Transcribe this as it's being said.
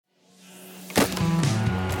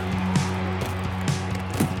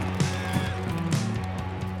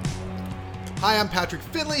Hi, I'm Patrick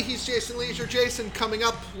Finley. He's Jason Lieser. Jason, coming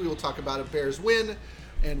up, we will talk about a Bears win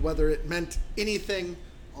and whether it meant anything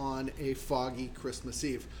on a foggy Christmas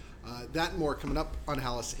Eve. That and more coming up on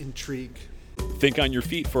Hallis Intrigue. Think on your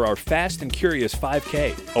feet for our Fast and Curious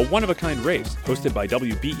 5K, a one-of-a-kind race hosted by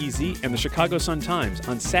WBEZ and the Chicago Sun-Times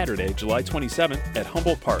on Saturday, July 27th at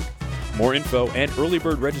Humboldt Park. More info and early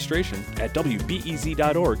bird registration at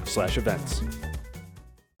wbez.org/events.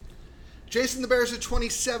 Jason, the Bears are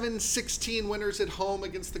 27-16 winners at home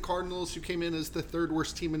against the Cardinals, who came in as the third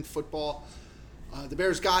worst team in football. The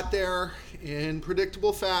Bears got there in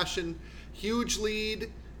predictable fashion. Huge lead.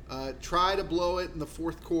 Try to blow it in the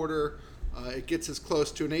fourth quarter. It gets as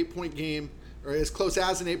close to an 8-point game, or as close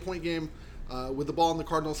as an 8-point game, with the ball in the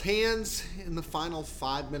Cardinals' hands in the final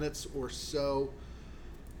 5 minutes or so.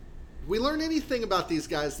 We learn anything about these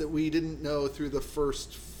guys that we didn't know through the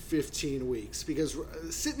first 15 weeks? Because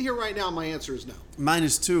sitting here right now, my answer is no. Mine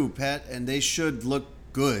is too, Pat, and they should look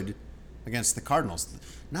good against the Cardinals.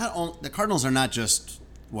 The Cardinals are not just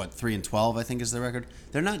 3-12, I think is the record.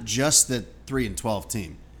 They're not just the 3-12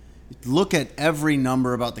 team. Look at every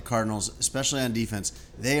number about the Cardinals, especially on defense.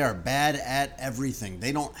 They are bad at everything.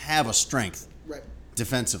 They don't have a strength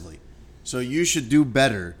defensively. So you should do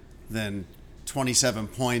better than 27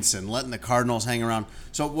 points and letting the Cardinals hang around.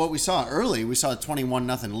 So what we saw early, we saw a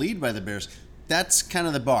 21-0 lead by the Bears. That's kind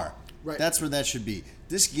of the bar. Right. That's where that should be.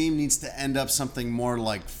 This game needs to end up something more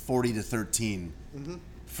like 40-13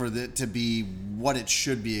 for it to be what it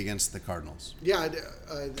should be against the Cardinals. Yeah,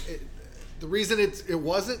 the reason it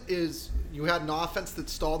wasn't is you had an offense that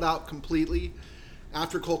stalled out completely.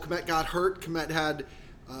 After Cole Kmet got hurt, Kmet had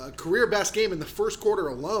a career best game in the first quarter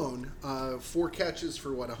alone. 4 catches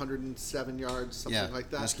for 107 yards, something like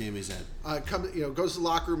that. Best game he's had. Goes to the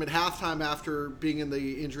locker room at halftime after being in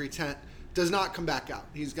the injury tent. Does not come back out.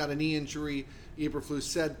 He's got a knee injury. Eberflus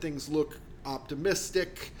said things look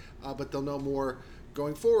optimistic, but they'll know more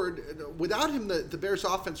going forward. Without him, the Bears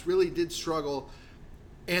offense really did struggle.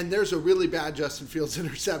 And there's a really bad Justin Fields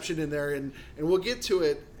interception in there, and we'll get to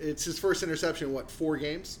it. It's his first interception in, 4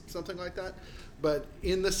 games? Something like that. But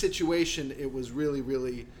in the situation, it was really,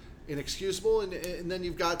 really inexcusable. And then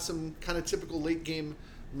you've got some kind of typical late-game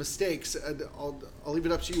mistakes. I'll leave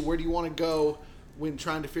it up to you. Where do you want to go when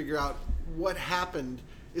trying to figure out what happened?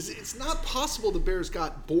 It's not possible the Bears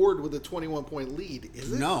got bored with a 21-point lead,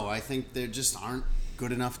 is it? No, I think they just aren't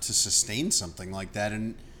good enough to sustain something like that.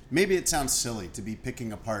 And maybe it sounds silly to be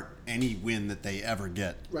picking apart any win that they ever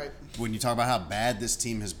get. Right. When you talk about how bad this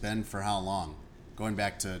team has been for how long, going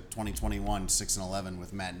back to 2021, 6-11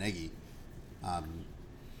 with Matt Nagy.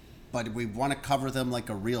 But we want to cover them like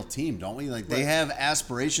a real team, don't we? They have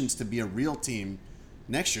aspirations to be a real team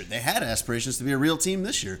next year. They had aspirations to be a real team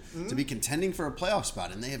this year, to be contending for a playoff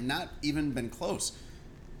spot, and they have not even been close.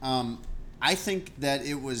 I think that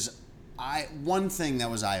it was one thing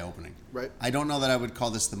that was eye-opening. Right. I don't know that I would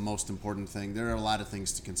call this the most important thing. There are a lot of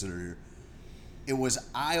things to consider here. It was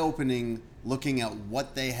eye-opening looking at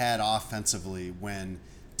what they had offensively when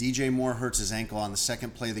DJ Moore hurts his ankle on the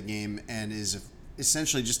second play of the game and is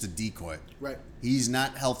essentially just a decoy. Right. He's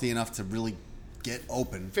not healthy enough to really get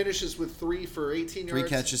open. Finishes with 3 for 18 yards. 3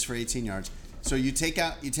 catches for 18 yards. So you take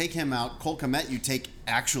him out. Cole Kmet you take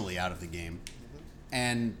actually out of the game.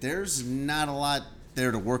 And there's not a lot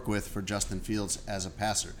there to work with for Justin Fields as a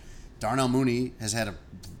passer. Darnell Mooney has had a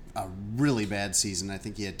really bad season. I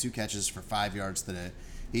think he had 2 catches for 5 yards today.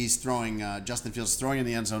 He's throwing, Justin Fields throwing in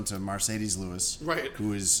the end zone to Mercedes Lewis, right,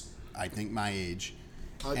 who is, I think, my age.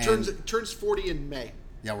 Turns 40 in May.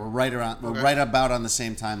 Yeah, we're right about on the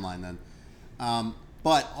same timeline then.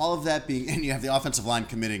 But all of that being, and you have the offensive line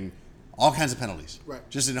committing all kinds of penalties, right,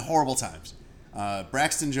 just in horrible times.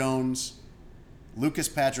 Braxton Jones, Lucas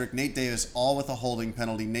Patrick, Nate Davis, all with a holding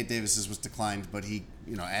penalty. Nate Davis's was declined, but he,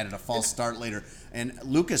 added a false start later. And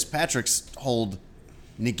Lucas Patrick's hold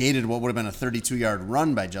negated what would have been a 32-yard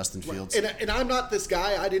run by Justin Fields. And I'm not this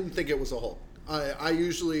guy. I didn't think it was a hold. I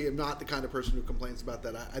usually am not the kind of person who complains about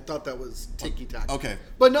that. I thought that was ticky-tacky. Okay.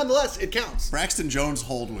 But nonetheless, it counts. Braxton Jones'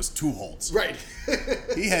 hold was 2 holds. Right.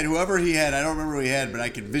 He had whoever he had. I don't remember who he had, but I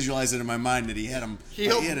can visualize it in my mind that he had him. He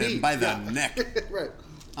had him by the neck. Right.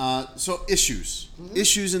 So issues.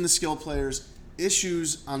 Issues in the skill players.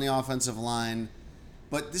 Issues on the offensive line.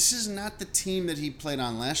 But this is not the team that he played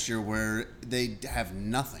on last year where they have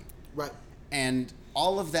nothing. Right. And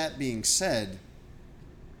all of that being said,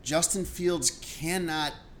 Justin Fields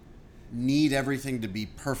cannot need everything to be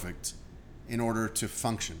perfect in order to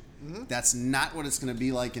function. That's not what it's going to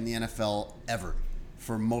be like in the NFL ever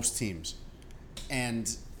for most teams.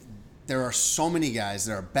 And there are so many guys,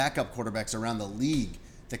 there are backup quarterbacks around the league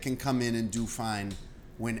that can come in and do fine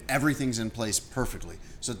when everything's in place perfectly.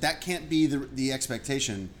 So that can't be the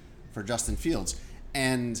expectation for Justin Fields.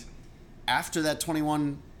 And after that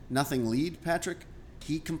 21-0 lead, Patrick,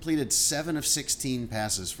 he completed 7 of 16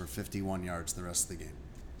 passes for 51 yards the rest of the game.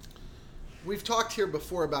 We've talked here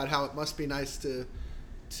before about how it must be nice to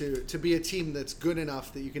be a team that's good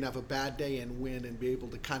enough that you can have a bad day and win and be able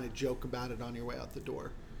to kind of joke about it on your way out the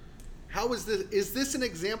door. How is this? Is this an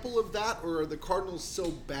example of that, or are the Cardinals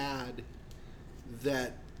so bad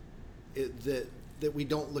that we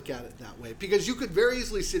don't look at it that way? Because you could very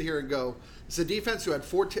easily sit here and go, it's a defense who had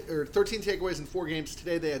 13 takeaways in 4 games.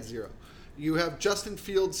 Today they had 0. You have Justin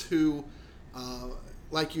Fields who,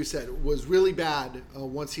 like you said, was really bad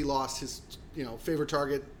once he lost his favorite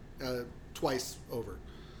target twice over.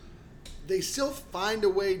 They still find a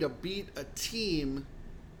way to beat a team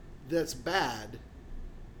that's bad.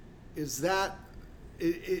 Is that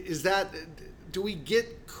do we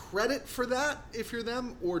get credit for that if you're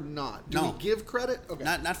them or not? Do we give credit? Okay.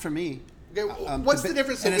 Not for me. Okay, what's the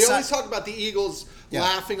difference? We always talk about the Eagles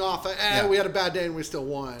laughing off, we had a bad day and we still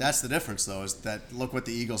won. That's the difference, though, is that look what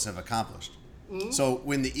the Eagles have accomplished. Mm-hmm. So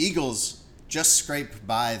when the Eagles just scrape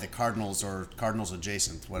by the Cardinals or Cardinals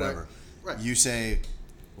adjacent, whatever, right. You say,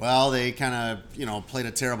 well, they kind of played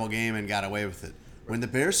a terrible game and got away with it. When the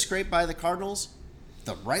Bears scrape by the Cardinals,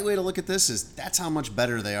 the right way to look at this is that's how much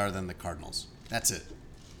better they are than the Cardinals. That's it.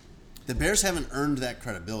 The Bears haven't earned that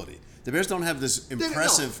credibility. The Bears don't have this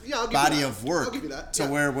impressive body of work to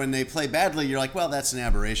where when they play badly, you're like, well, that's an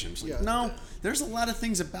aberration. It's like, no, there's a lot of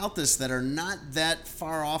things about this that are not that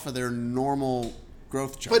far off of their normal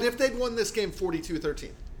growth chart. But if they'd won this game 42-13,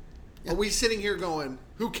 are we sitting here going,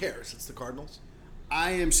 who cares? It's the Cardinals?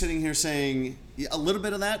 I am sitting here saying a little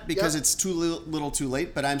bit of that because it's too little too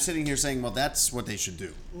late, but I'm sitting here saying, well, that's what they should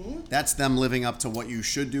do. Mm-hmm. That's them living up to what you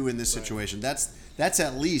should do in this situation. That's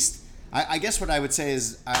at least, I guess what I would say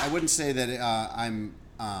is, I wouldn't say that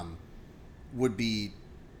would be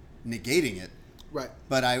negating it. Right.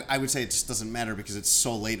 But I would say it just doesn't matter because it's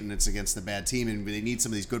so late and it's against the bad team and they need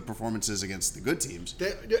some of these good performances against the good teams.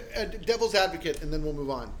 Devil's advocate, and then we'll move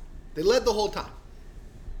on. They led the whole time.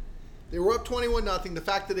 They were up 21-0. The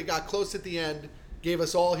fact that it got close at the end gave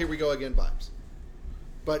us all here we go again vibes.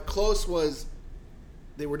 But close was,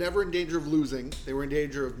 they were never in danger of losing. They were in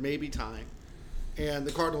danger of maybe tying. And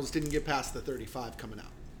the Cardinals didn't get past the 35 coming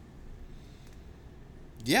out.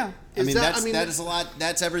 Yeah. That is a lot.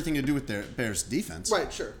 That's everything to do with their Bears defense.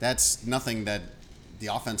 Right, sure. That's nothing that the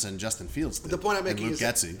offense and Justin Fields did. The point I'm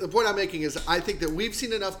making is I think that we've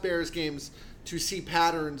seen enough Bears games to see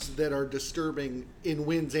patterns that are disturbing in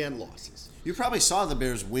wins and losses. You probably saw the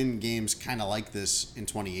Bears win games kind of like this in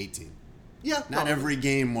 2018. Yeah. Not every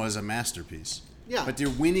game was a masterpiece. Yeah. But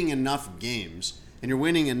you're winning enough games, and you're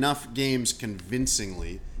winning enough games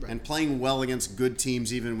convincingly, and playing well against good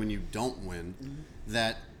teams even when you don't win,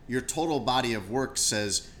 that your total body of work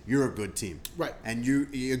says you're a good team. Right. And you're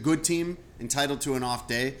a good team entitled to an off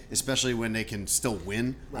day, especially when they can still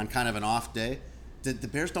win on kind of an off day. The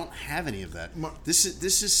Bears don't have any of that. This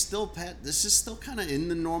is still kind of in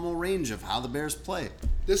the normal range of how the Bears play.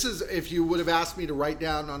 This is, if you would have asked me to write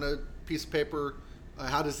down on a piece of paper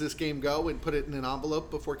how does this game go and put it in an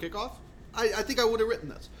envelope before kickoff, I think I would have written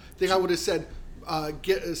this. I think I would have said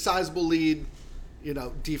get a sizable lead,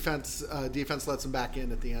 defense lets them back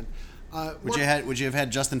in at the end. Would you have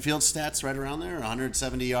had Justin Fields stats right around there?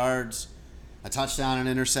 170 yards, a touchdown, an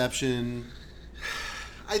interception.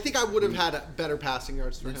 I think I would have had better passing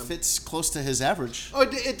yards for him. It fits close to his average. Oh,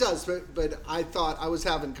 it does, but I thought I was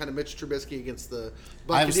having kind of Mitch Trubisky against the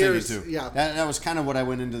Buccaneers. I was thinking too. Yeah, that was kind of what I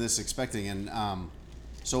went into this expecting, and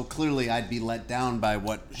so clearly I'd be let down by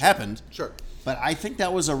what happened. Sure. But I think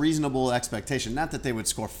that was a reasonable expectation. Not that they would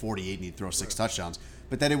score 48 and he'd throw 6 touchdowns,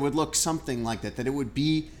 but that it would look something like that. That it would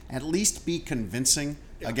at least be convincing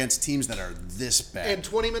against teams that are this bad. And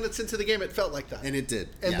 20 minutes into the game, it felt like that. And it did.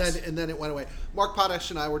 And then it went away. Mark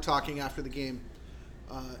Potash and I were talking after the game,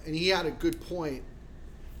 and he had a good point.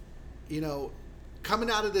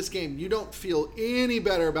 Coming out of this game, you don't feel any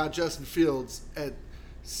better about Justin Fields at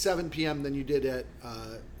 7 p.m. than you did at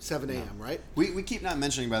 7 a.m., right? We keep not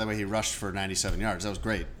mentioning, by the way, he rushed for 97 yards. That was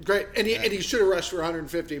great. Great. And he should have rushed for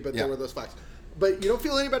 150, but there were those flags. But you don't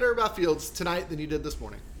feel any better about Fields tonight than you did this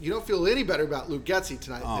morning. You don't feel any better about Luke Getsy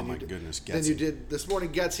tonight than you did this morning.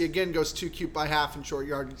 Getsy, again, goes 2 cute by half in short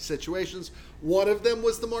yardage situations. One of them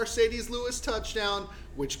was the Mercedes Lewis touchdown,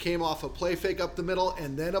 which came off a play fake up the middle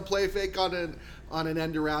and then a play fake on an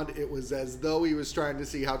end around. It was as though he was trying to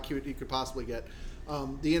see how cute he could possibly get.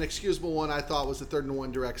 The inexcusable one I thought was the 3rd and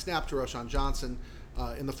 1 direct snap to Roschon Johnson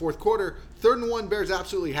in the fourth quarter. 3rd and 1, Bears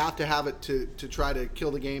absolutely have to have it to try to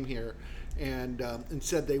kill the game here. And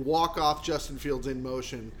instead, they walk off Justin Fields in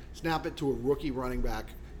motion, snap it to a rookie running back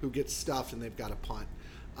who gets stuffed, and they've got a punt.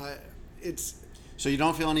 So you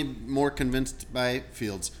don't feel any more convinced by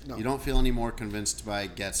Fields. No. You don't feel any more convinced by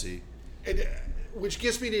Getsy. Which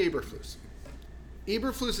gets me to Eberflus.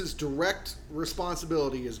 Eberflus's direct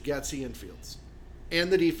responsibility is Getsy and Fields,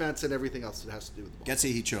 and the defense and everything else that has to do with the ball.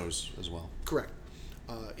 Getsy he chose as well. Correct.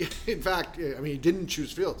 In fact, I mean, he didn't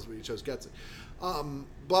choose Fields, but he chose Getsy.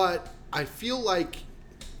 But I feel like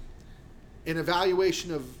an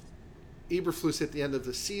evaluation of Eberflus at the end of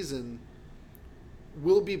the season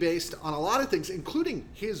will be based on a lot of things, including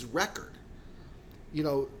his record. You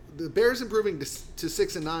know, the Bears improving to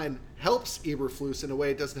 6-9 helps Eberflus in a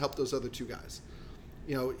way it doesn't help those other two guys.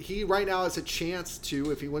 You know, he right now has a chance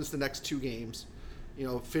to, if he wins the next 2 games, you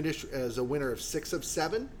know, finish as a winner of 6 of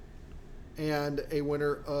 7 and a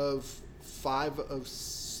winner of 5 of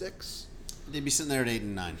 6. They'd be sitting there at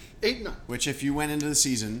 8-9. 8-9. Which, if you went into the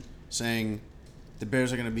season saying the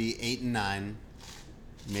Bears are going to be 8-9,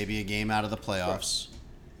 maybe a game out of the playoffs,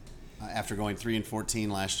 after going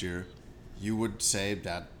 3-14 last year, you would say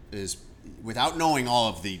that is, without knowing all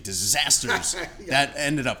of the disasters that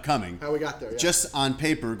ended up coming. How we got there, yeah. Just on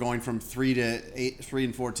paper, going from 3-14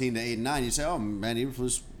 to 8-9, you say, "Oh, man,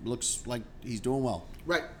 Eberflus looks like he's doing well."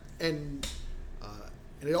 Right, and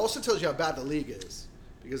it also tells you how bad the league is,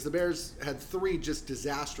 because the Bears had 3 just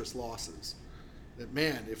disastrous losses. That,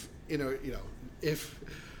 man, if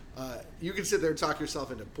you can sit there and talk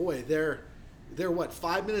yourself into, boy, they're what,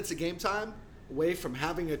 5 minutes of game time away from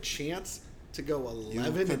having a chance to go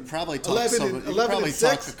 11. You could probably talk 11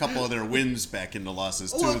 talk a couple of their wins back into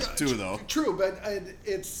losses too, though. True, but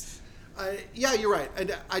yeah, you're right.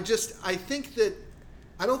 And I think that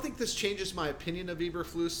I don't think this changes my opinion of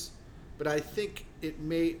Eberflus, but I think it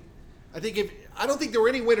may. I don't think there were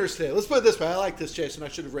any winners today. Let's put it this way. I like this, Jason. I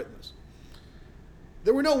should have written this.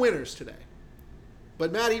 There were no winners today,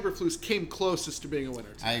 but Matt Eberflus came closest to being a winner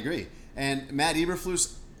today. I agree. And Matt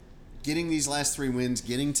Eberflus getting these last 3 wins,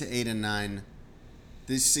 getting to 8-9,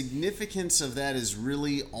 the significance of that is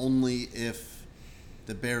really only if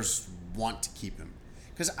the Bears want to keep him.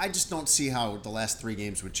 Because I just don't see how the last 3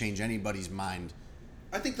 games would change anybody's mind.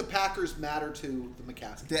 I think the Packers matter to the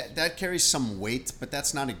McCaskies. That carries some weight, but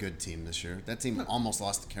that's not a good team this year. That team almost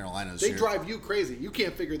lost to Carolina this year. They drive you crazy. You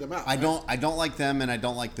can't figure them out. I don't like them, and I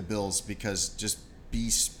don't like the Bills, because just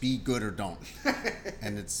be good or don't.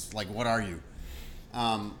 And it's like, what are you?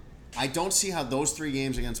 I don't see how those 3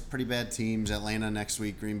 games against pretty bad teams, Atlanta next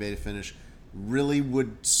week, Green Bay to finish, really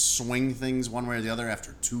would swing things one way or the other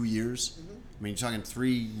after 2 years. Mm-hmm. I mean, you're talking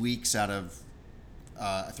 3 weeks out of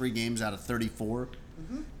 3 games out of 34.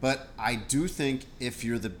 Mm-hmm. But I do think if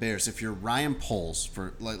you're the Bears, if you're Ryan Poles,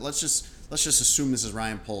 let's just assume this is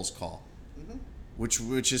Ryan Poles' call, mm-hmm.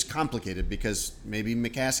 which is complicated because maybe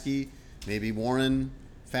McCaskey, maybe Warren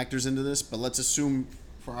factors into this, but let's assume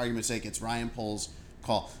for argument's sake it's Ryan Poles'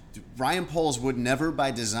 call. Ryan Poles would never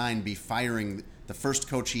by design be firing the first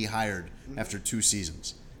coach he hired after 2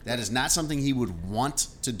 seasons. That is not something he would want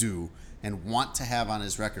to do and want to have on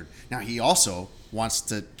his record. Now, he also wants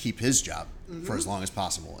to keep his job for as long as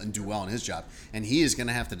possible and do well in his job. And he is going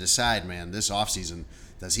to have to decide, man, this offseason,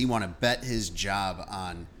 does he want to bet his job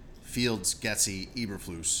on Fields, Getsy,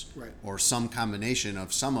 Eberflus, or some combination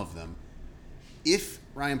of some of them? If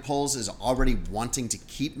Ryan Poles is already wanting to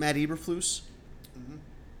keep Matt Eberflus,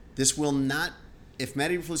 this will not, if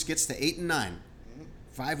Matt Eberflus gets to 8-9,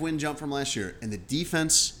 5-win jump from last year, and the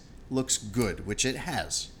defense looks good, which it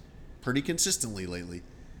has pretty consistently lately,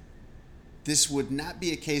 this would not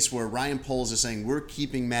be a case where Ryan Poles is saying, we're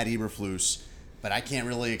keeping Matt Eberflus, but I can't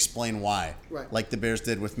really explain why, like the Bears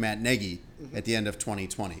did with Matt Nagy at the end of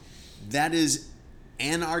 2020. That is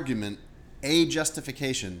an argument, a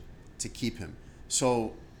justification to keep him.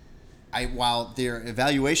 So while their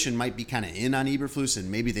evaluation might be kind of in on Eberflus and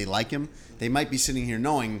maybe they like him, they might be sitting here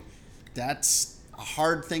knowing that's a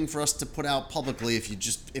hard thing for us to put out publicly if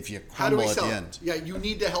you crumble at the end. Yeah, you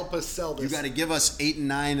need to help us sell this. You got to give us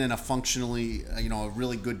 8-9 and a functionally, a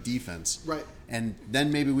really good defense. Right. And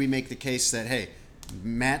then maybe we make the case that, hey,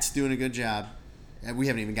 Matt's doing a good job. And we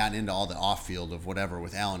haven't even gotten into all the off-field of whatever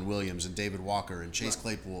with Allen Williams and David Walker and Chase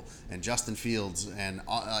Claypool and Justin Fields and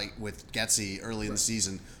with Getsy early in the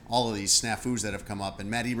season, all of these snafus that have come up. And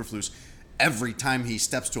Matt Eberflus, every time he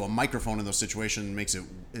steps to a microphone in those situations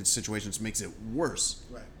makes it worse.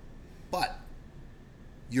 Right. But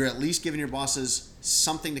you're at least giving your bosses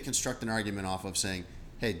something to construct an argument off of, saying,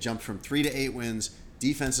 hey, jumped from 3 to 8 wins,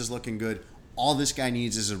 defense is looking good. All this guy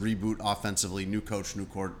needs is a reboot offensively, new coach, new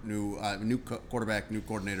quarterback, new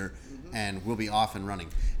coordinator, and we'll be off and running.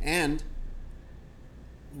 And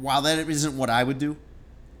while that isn't what I would do,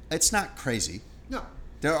 it's not crazy. No.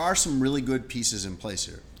 There are some really good pieces in place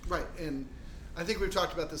here. Right, and I think we've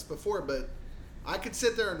talked about this before, but I could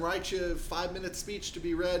sit there and write you a 5-minute speech to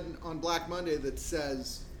be read on Black Monday that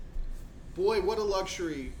says, boy, what a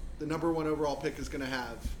luxury the number 1 overall pick is going to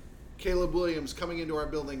have. Caleb Williams coming into our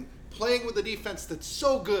building, playing with a defense that's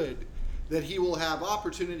so good that he will have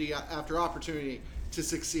opportunity after opportunity to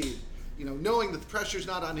succeed. You know, knowing that the pressure's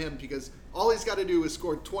not on him because all he's got to do is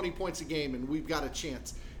score 20 points a game and we've got a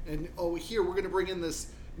chance. And, here we're going to bring in this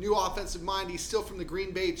new offensive mind. He's still from the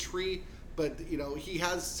Green Bay tree, but, you know, he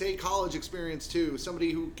has, say, college experience too,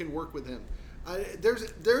 somebody who can work with him.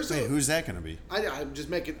 Who's that going to be? I'm just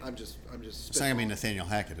It's not going to be Nathaniel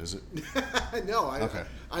Hackett, is it? No, Okay.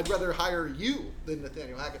 I'd rather hire you than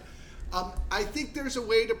Nathaniel Hackett. I think there's a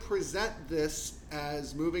way to present this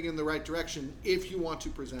as moving in the right direction if you want to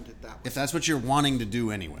present it that way. If that's what you're wanting to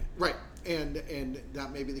do anyway. Right, and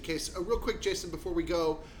that may be the case. Real quick, Jason, before we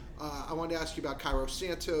go, I wanted to ask you about Cairo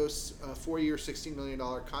Santos, 4-year, $16 million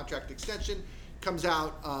contract extension. Comes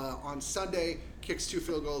out on Sunday, kicks 2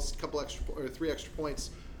 field goals, 3 extra points.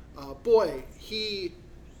 Boy, he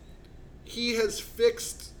has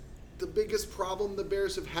fixed the biggest problem the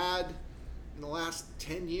Bears have had in the last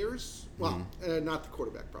 10 years. Well, not the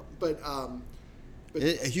quarterback problem, but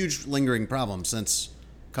a huge lingering problem since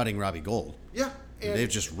cutting Robbie Gold. Yeah. And they've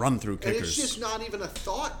just run through kickers. And it's just not even a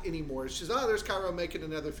thought anymore. It's just, there's Cairo making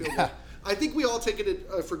another field goal. I think we all take it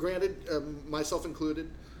for granted, myself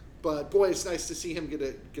included. But, boy, it's nice to see him get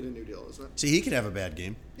a new deal, isn't it? See, he could have a bad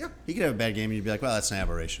game. Yeah. He could have a bad game, and you'd be like, well, that's an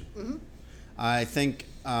aberration. Mm-hmm. I think...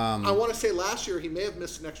 I want to say last year he may have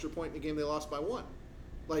missed an extra point in a game they lost by 1.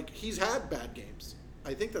 Like, he's had bad games.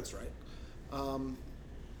 I think that's right.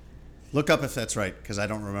 Look up if that's right, because I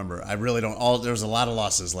don't remember. I really don't. There was a lot of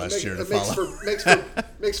losses last year to follow.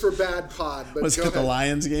 Makes for bad pod. But was it the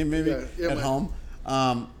Lions game, maybe, at home?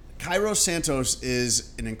 Cairo Santos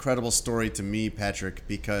is an incredible story to me, Patrick,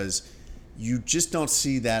 because you just don't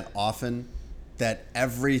see that often that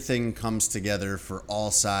everything comes together for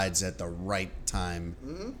all sides at the right time.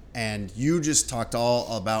 Mm-hmm. And you just talked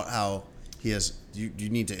all about how he has... You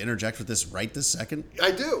need to interject with this right this second?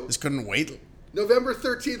 I do. This couldn't wait. November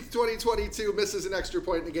 13th, 2022, misses an extra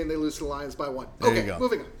point in the game. They lose to the Lions by 1. There you go.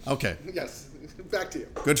 Moving on. Okay. Yes. Back to you.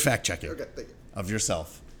 Good fact checking. Okay, thank you. Of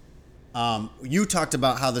yourself. You talked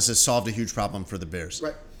about how this has solved a huge problem for the Bears.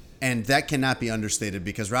 Right. And that cannot be understated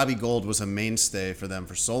because Robbie Gold was a mainstay for them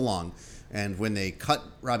for so long. And when they cut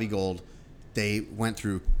Robbie Gold, they went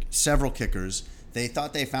through several kickers. They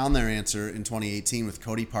thought they found their answer in 2018 with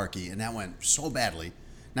Cody Parkey, and that went so badly.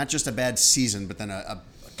 Not just a bad season, but then a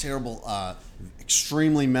terrible,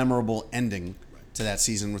 extremely memorable ending to that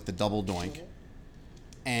season with the double doink.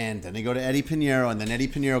 And then they go to Eddie Pinheiro, and then Eddie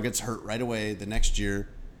Pinheiro gets hurt right away the next year,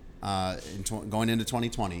 going into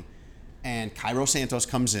 2020. And Cairo Santos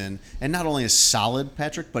comes in, and not only is solid,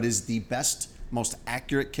 Patrick, but is the best, most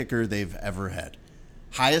accurate kicker they've ever had.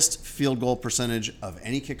 Highest field goal percentage of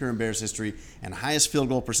any kicker in Bears history, and highest field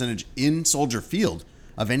goal percentage in Soldier Field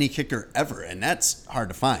of any kicker ever, and that's hard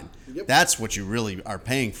to find. Yep. That's what you really are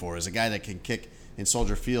paying for, is a guy that can kick in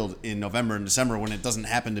Soldier Field in November and December when it doesn't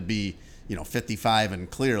happen to be, 55 and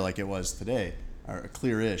clear like it was today, or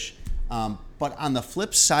clear-ish. But on the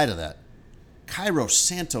flip side of that, Cairo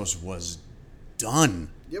Santos was done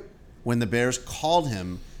when the Bears called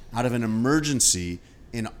him out of an emergency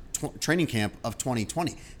in training camp of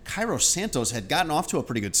 2020. Cairo Santos had gotten off to a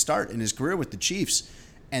pretty good start in his career with the Chiefs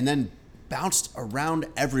and then bounced around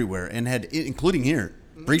everywhere and had, including here,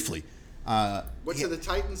 briefly. The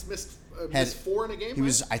Titans missed 4 in a game? He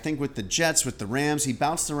was, I think, with the Jets, with the Rams. He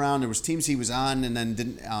bounced around. There was teams he was on and then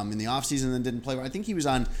didn't, in the offseason, and then didn't play. I think he was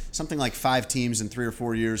on something like 5 teams in 3 or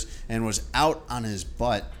 4 years and was out on his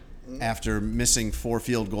butt after missing 4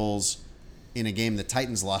 field goals in a game the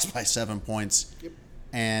Titans lost by 7 points. Yep.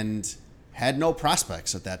 And had no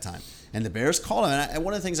prospects at that time. And the Bears called him. And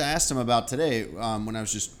one of the things I asked him about today when I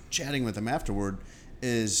was just chatting with him afterward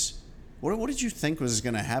is, what did you think was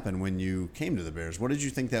going to happen when you came to the Bears? What did you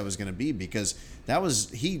think that was going to be? Because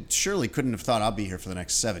he surely couldn't have thought I'll be here for the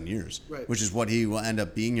next 7 years, which is what he will end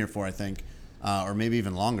up being here for, I think, or maybe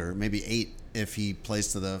even longer, maybe 8 if he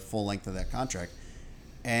plays to the full length of that contract.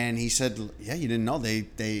 And he said, yeah, you didn't know.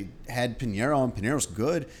 They had Pinheiro, and Pinheiro's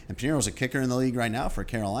good, and Pinheiro's a kicker in the league right now for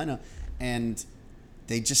Carolina. And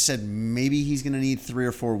they just said maybe he's going to need 3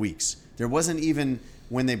 or 4 weeks. There wasn't even,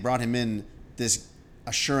 when they brought him in, this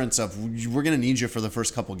assurance of, we're going to need you for the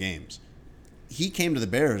first couple games. He came to the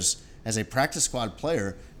Bears as a practice squad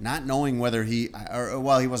player, not knowing whether he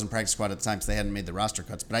wasn't practice squad at the time, so they hadn't made the roster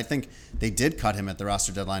cuts. But I think they did cut him at the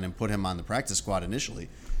roster deadline and put him on the practice squad initially.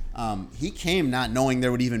 He came not knowing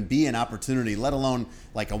there would even be an opportunity, let alone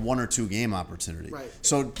like a 1 or 2 game opportunity. Right.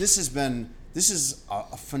 So this is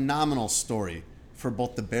a phenomenal story for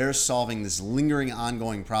both the Bears solving this lingering,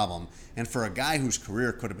 ongoing problem, and for a guy whose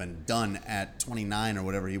career could have been done at 29 or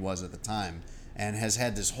whatever he was at the time, and has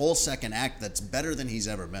had this whole second act that's better than he's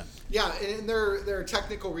ever been. Yeah, and there are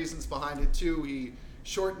technical reasons behind it too. He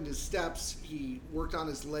shortened his steps. He worked on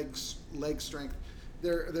his leg strength.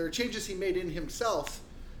 There are changes he made in himself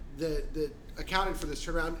that accounted for this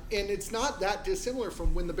turnaround, and it's not that dissimilar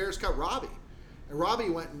from when the Bears got Robbie. And Robbie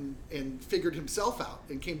went and figured himself out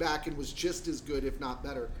and came back and was just as good, if not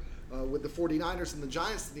better, with the 49ers and the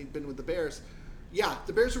Giants than he'd been with the Bears. Yeah,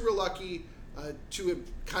 the Bears are real lucky to have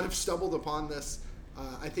kind of stumbled upon this.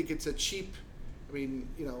 I think it's a cheap,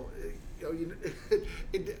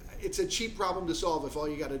 it's a cheap problem to solve if all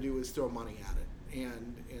you got to do is throw money at it.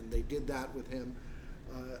 And they did that with him.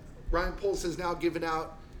 Ryan Poles has now given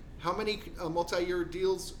out how many multi-year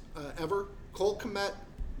deals ever? Cole Kmet,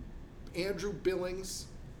 Andrew Billings,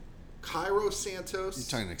 Cairo Santos.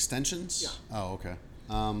 You're talking extensions? Yeah. Oh, okay.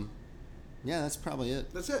 Yeah, that's probably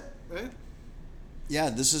it. That's it, right? Yeah,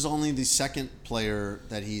 this is only the second player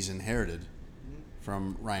that he's inherited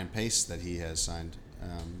from Ryan Pace that he has signed.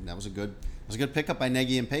 That was a good pickup by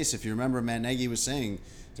Nagy and Pace. If you remember, Matt Nagy was saying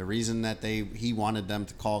the reason that he wanted them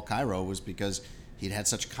to call Cairo was because he'd had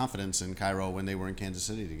such confidence in Cairo when they were in Kansas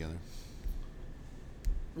City together.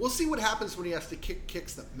 We'll see what happens when he has to kick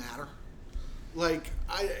kicks that matter.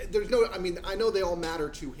 I know they all matter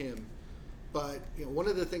to him, but one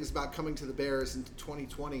of the things about coming to the Bears in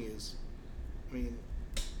 2020 is,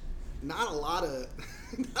 not a lot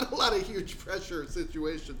of huge pressure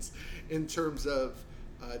situations in terms of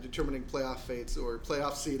determining playoff fates or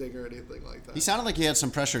playoff seeding or anything like that. He sounded like he had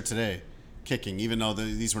some pressure today, kicking, even though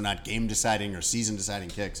these were not game-deciding or season-deciding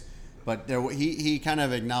kicks. But he kind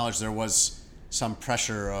of acknowledged there was some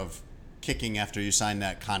pressure of kicking after you sign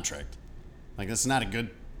that contract. Like, that's not a good,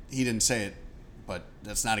 he didn't say it, but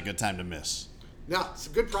that's not a good time to miss. No, it's a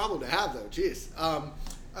good problem to have, though. Jeez.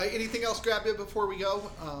 Anything else grab you before we go?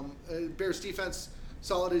 Bears defense,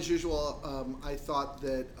 solid as usual. I thought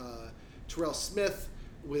that Terrell Smith,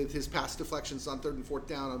 with his pass deflections on 3rd and 4th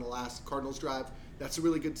down on the last Cardinals drive, that's a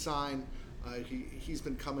really good sign. He's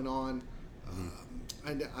been coming on.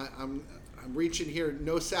 And I'm reaching here.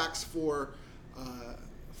 No sacks for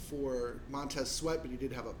Montez Sweat, but he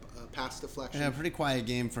did have a pass deflection. Yeah, a pretty quiet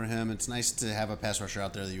game for him. It's nice to have a pass rusher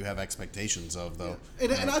out there that you have expectations of, though.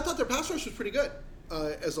 Yeah. And I thought their pass rush was pretty good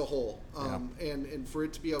as a whole. And for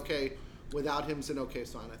it to be okay without him is an okay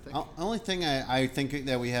sign, I think. The only thing I think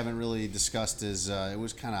that we haven't really discussed is it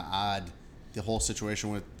was kind of odd, the whole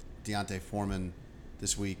situation with Deontay Foreman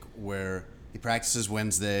this week, where he practices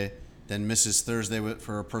Wednesday, then misses Thursday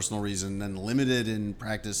for a personal reason, then limited in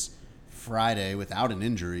practice Friday without an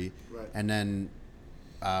injury, right, and then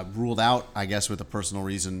ruled out, I guess, with a personal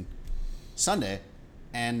reason Sunday,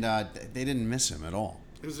 and they didn't miss him at all.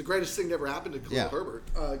 It was the greatest thing that ever happened to Khalil Herbert.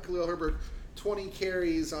 Khalil Herbert, 20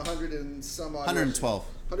 carries, 100 and some odd 112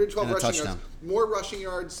 rushing touchdown. yards. More rushing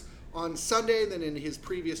yards on Sunday than in his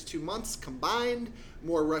previous 2 months combined.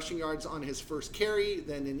 More rushing yards on his first carry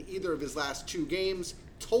than in either of his last 2 games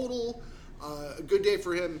total. A good day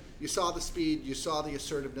for him. You saw the speed. You saw the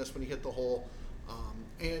assertiveness when he hit the hole.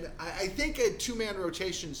 And I think a 2-man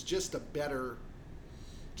rotation is just a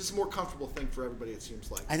more comfortable thing for everybody, it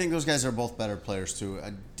seems like. I think those guys are both better players, too.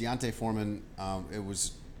 Deontay Foreman, it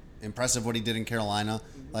was impressive what he did in Carolina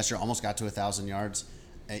last year. Almost got to 1,000 yards.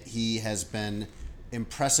 He has been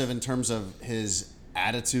impressive in terms of his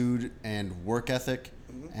attitude and work ethic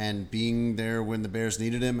and being there when the Bears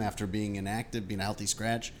needed him after being inactive, being a healthy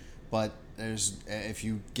scratch. But if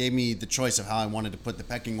you gave me the choice of how I wanted to put the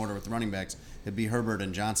pecking order with the running backs, it'd be Herbert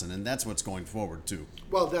and Johnson, and that's what's going forward too.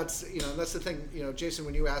 Well, that's the thing. Jason,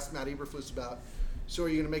 when you asked Matt Eberflus about, so are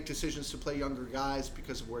you going to make decisions to play younger guys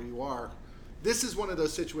because of where you are? This is one of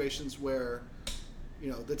those situations where,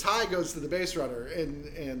 the tie goes to the base runner,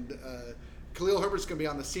 and Khalil Herbert's going to be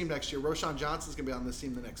on this team next year. Roshan Johnson's going to be on this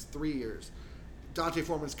team the next 3 years. Deontay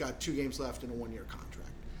Foreman's got 2 games left in a 1-year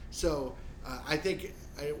contract. So I think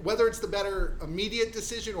whether it's the better immediate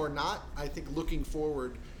decision or not, I think looking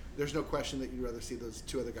forward, there's no question that you'd rather see those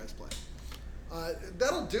 2 other guys play.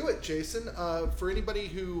 That'll do it, Jason. For anybody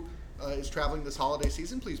who is traveling this holiday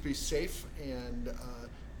season, please be safe and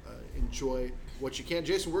enjoy what you can.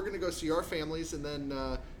 Jason, we're going to go see our families and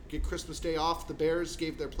then get Christmas Day off. The Bears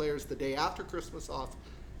gave their players the day after Christmas off,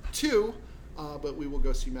 too. but we will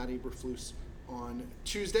go see Matt Eberflus on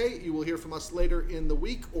Tuesday. You will hear from us later in the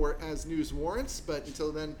week or as news warrants, but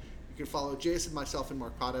until then, you can follow Jason, myself, and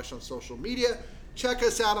Mark Potash on social media. Check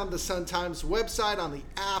us out on the Sun-Times website, on the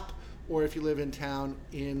app, or if you live in town,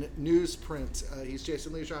 in newsprint. He's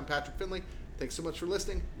Jason Lieser. I'm Patrick Finley. Thanks so much for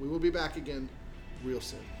listening. We will be back again real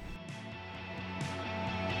soon.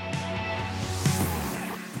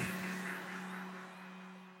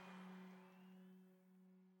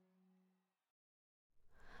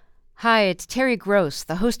 Hi, it's Terry Gross,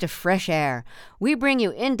 the host of Fresh Air. We bring you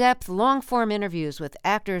in-depth, long-form interviews with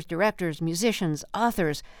actors, directors, musicians,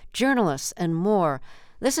 authors, journalists, and more.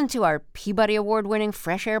 Listen to our Peabody Award-winning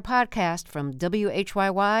Fresh Air podcast from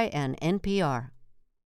WHYY and NPR.